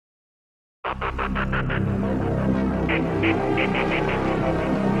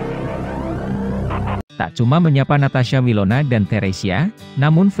Tak cuma menyapa Natasha Wilona dan Teresia,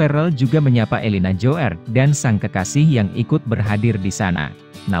 namun Verrel juga menyapa Elina Joer dan sang kekasih yang ikut berhadir di sana.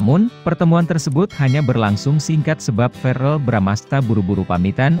 Namun, pertemuan tersebut hanya berlangsung singkat sebab Verrel Bramasta buru-buru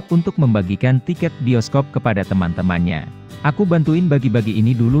pamitan untuk membagikan tiket bioskop kepada teman-temannya. "Aku bantuin bagi-bagi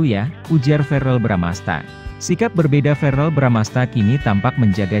ini dulu ya," ujar Verrel Bramasta. Sikap berbeda Verrel Bramasta kini tampak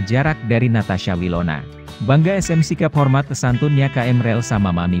menjaga jarak dari Natasha Wilona. "Bangga SM sikap hormat santunnya KM Rel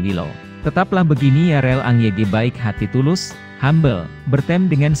sama Mami Wilo. Tetaplah begini ya Rel ang YG baik hati tulus, humble, bertem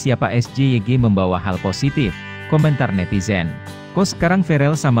dengan siapa SJYG membawa hal positif," komentar netizen. "Kok sekarang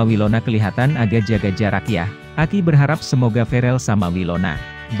Verrel sama Wilona kelihatan agak jaga jarak ya? Aki berharap semoga Verrel sama Wilona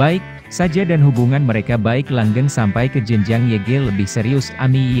baik saja dan hubungan mereka baik langgeng sampai ke jenjang YG lebih serius,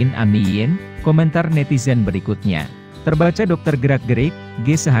 amin amin," komentar netizen berikutnya. Terbaca dokter gerak-gerik,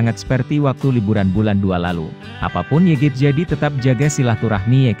 G sehangat seperti waktu liburan bulan 2 lalu. Apapun YG jadi tetap jaga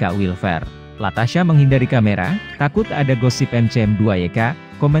silaturahmi YK Wilfer. Natasha menghindari kamera, takut ada gosip MCM2 YK,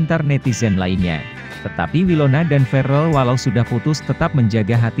 komentar netizen lainnya. Tetapi Wilona dan Verrel walau sudah putus tetap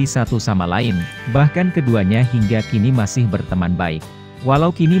menjaga hati satu sama lain, bahkan keduanya hingga kini masih berteman baik.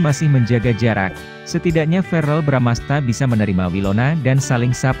 Walau kini masih menjaga jarak, setidaknya Verrel Bramasta bisa menerima Wilona dan saling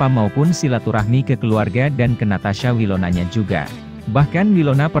sapa maupun silaturahmi ke keluarga dan ke Natasha Wilonanya juga. Bahkan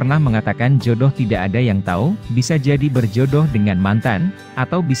Wilona pernah mengatakan jodoh tidak ada yang tahu, bisa jadi berjodoh dengan mantan,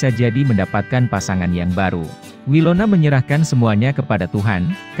 atau bisa jadi mendapatkan pasangan yang baru. Wilona menyerahkan semuanya kepada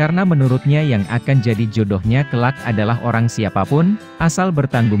Tuhan, karena menurutnya yang akan jadi jodohnya kelak adalah orang siapapun, asal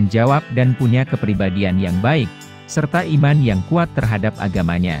bertanggung jawab dan punya kepribadian yang baik, serta iman yang kuat terhadap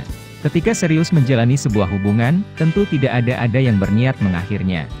agamanya. Ketika serius menjalani sebuah hubungan, tentu tidak ada yang berniat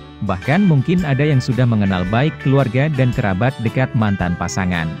mengakhirnya. Bahkan mungkin ada yang sudah mengenal baik keluarga dan kerabat dekat mantan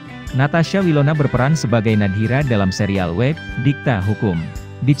pasangan. Natasha Wilona berperan sebagai Nadira dalam serial web, Dikta Hukum.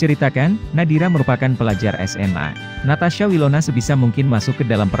 Diceritakan, Nadira merupakan pelajar SMA. Natasha Wilona sebisa mungkin masuk ke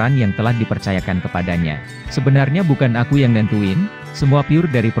dalam peran yang telah dipercayakan kepadanya. "Sebenarnya bukan aku yang nentuin, semua pure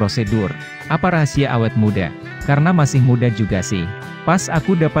dari prosedur. Apa rahasia awet muda? Karena masih muda juga sih. Pas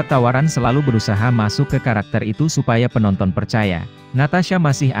aku dapat tawaran selalu berusaha masuk ke karakter itu supaya penonton percaya. Natasha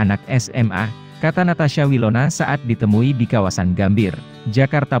masih anak SMA," kata Natasha Wilona saat ditemui di kawasan Gambir,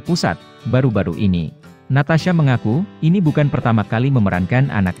 Jakarta Pusat, baru-baru ini. Natasha mengaku, ini bukan pertama kali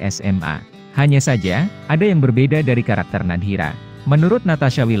memerankan anak SMA. Hanya saja, ada yang berbeda dari karakter Nadira. Menurut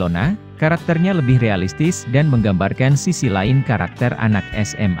Natasha Wilona, karakternya lebih realistis dan menggambarkan sisi lain karakter anak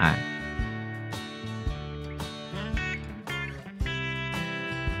SMA.